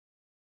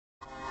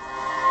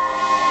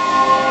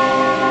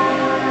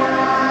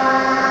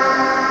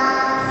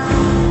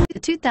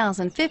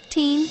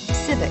2015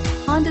 Civic,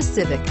 Honda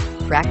Civic.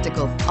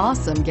 Practical,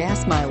 awesome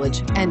gas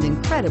mileage, and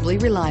incredibly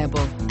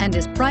reliable, and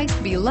is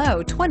priced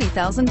below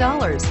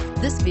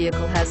 $20,000. This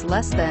vehicle has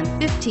less than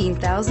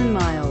 15,000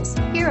 miles.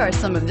 Here are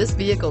some of this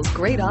vehicle's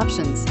great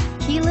options: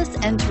 keyless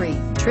entry,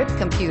 trip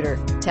computer,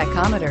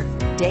 tachometer,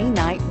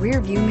 day-night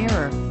rear view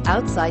mirror,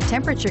 outside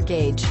temperature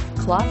gauge,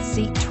 cloth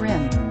seat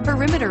trim,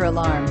 perimeter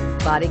alarm,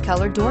 body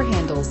color door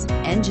handles,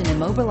 engine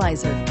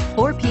immobilizer,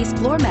 4-piece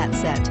floor mat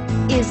set.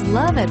 Is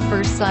love at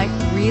first sight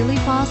really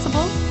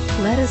possible?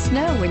 Let us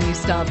know when you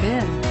stop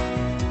in.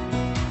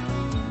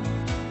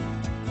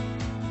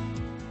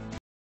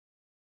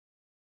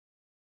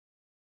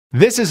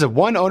 This is a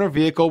one-owner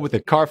vehicle with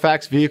a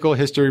Carfax Vehicle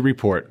History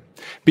Report.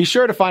 Be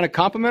sure to find a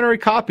complimentary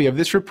copy of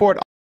this report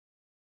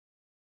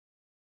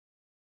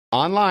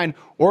online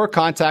or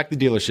contact the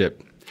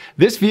dealership.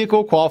 This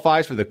vehicle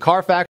qualifies for the Carfax